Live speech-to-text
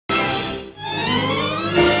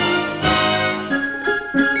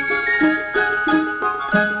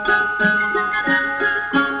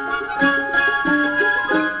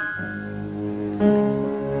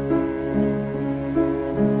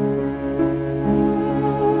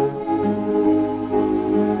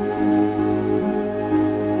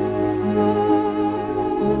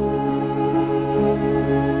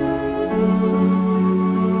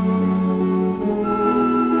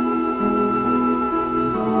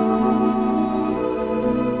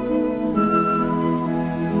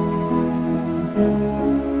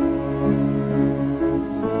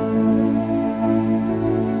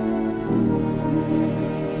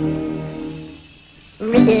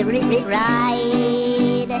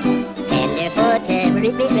ride. Tenderfoot,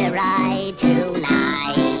 ride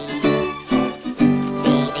tonight.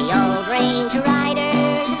 See the old range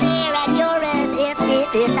riders there at your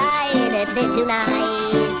side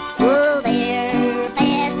tonight. Oh, they're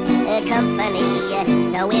fast company.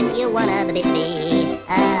 So if you wanna be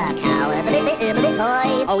a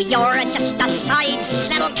cowboy, oh, you're just a side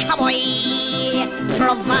saddle cowboy,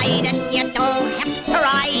 provided you don't have to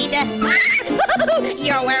ride.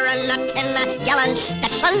 You're wearing a 10-gallon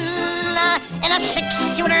Stetson and a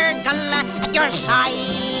 6-shooter gun at your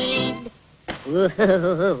side.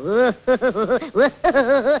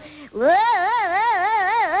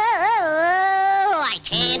 I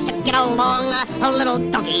can't get along, a little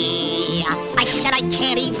doggy. I said I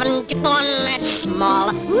can't even get one that's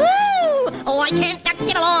small. Woo! Oh, I can't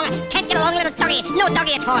get along, little doggy. No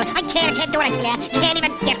doggy at all. I can't do it, I tell you. Can't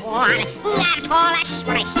even get one. Not at all, that's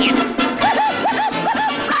what I said.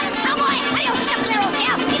 Run, cowboy! Adios, just little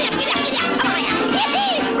hell. Get up, come on here.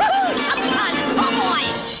 Yippee! Woohoo! Some fun! Oh, boy!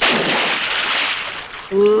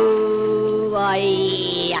 Ooh, I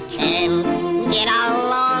can't get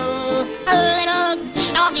along, a little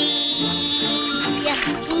doggy.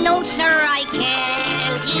 No, sir, I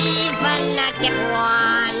can't even get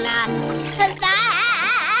one.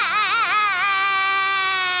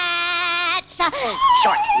 That's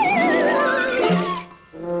short.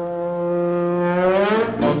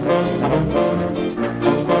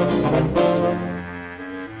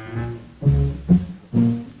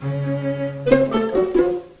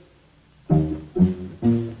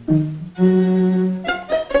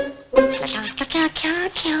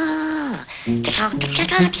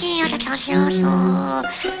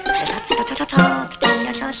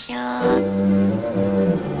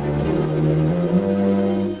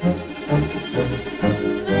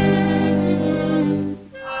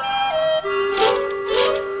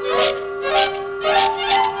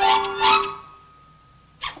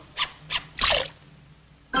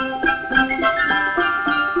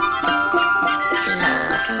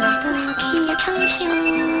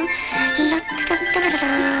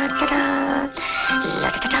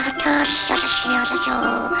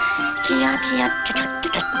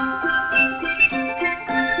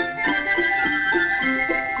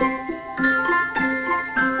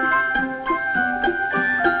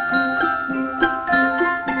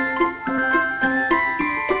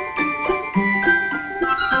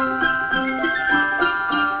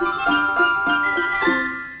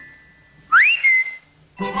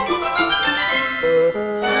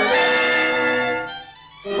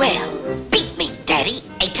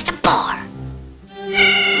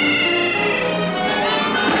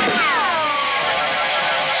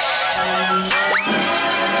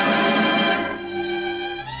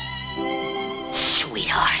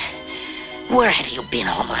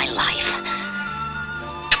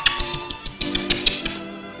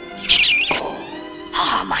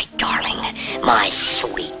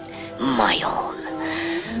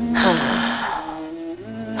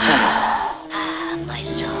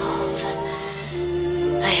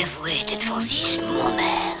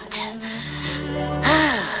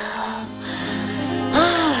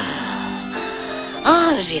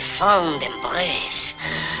 Fond embrace.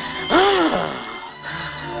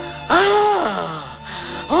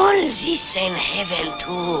 All this in heaven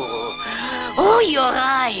too. Oh, your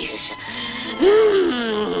eyes.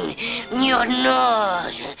 Your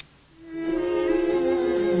nose.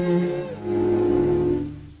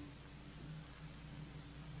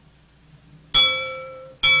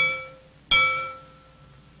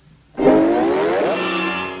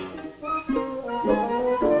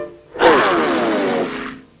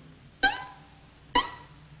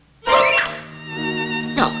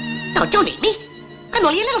 Don't eat me. I'm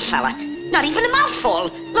only a little fella. Not even a mouthful.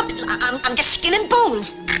 Look, I'm just skin and bones.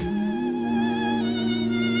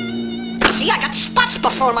 See, I got spots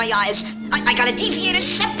before my eyes. I got a deviated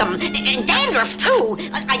septum and dandruff, too.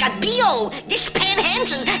 I got BO,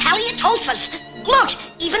 dysphanhans, and halitosis. Look,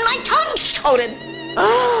 even my tongue's coated.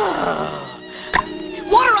 Oh.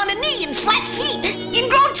 Water on the knee and flat feet.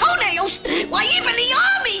 Ingrown toenails. Why, even the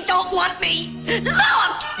army don't want me.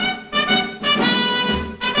 Look!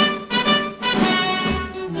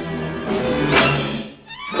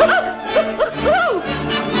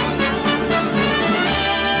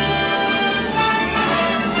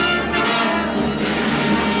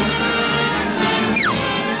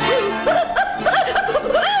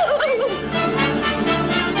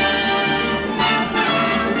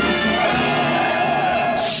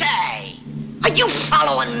 Are you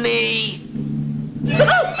following me? You're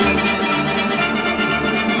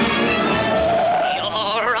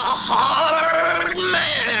a hard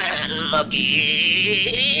man.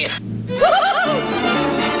 doggy.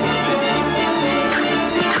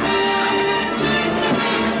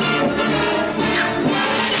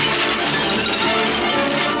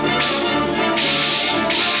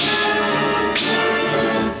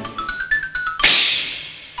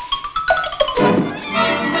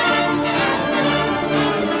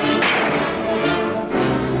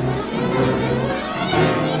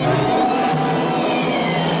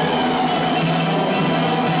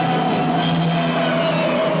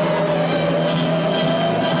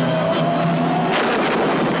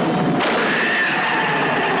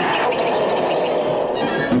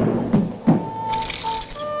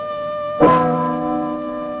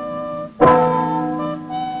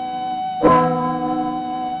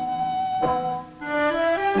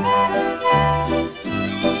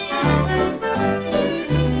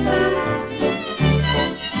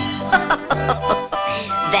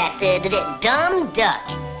 Dumb duck.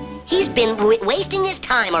 He's been wasting his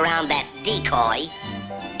time around that Decoy.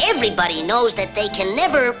 Everybody knows that they can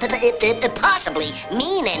never possibly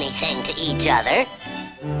mean anything to each other.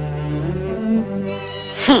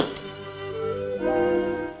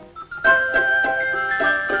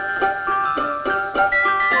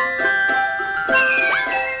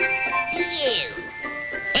 You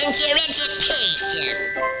and your education.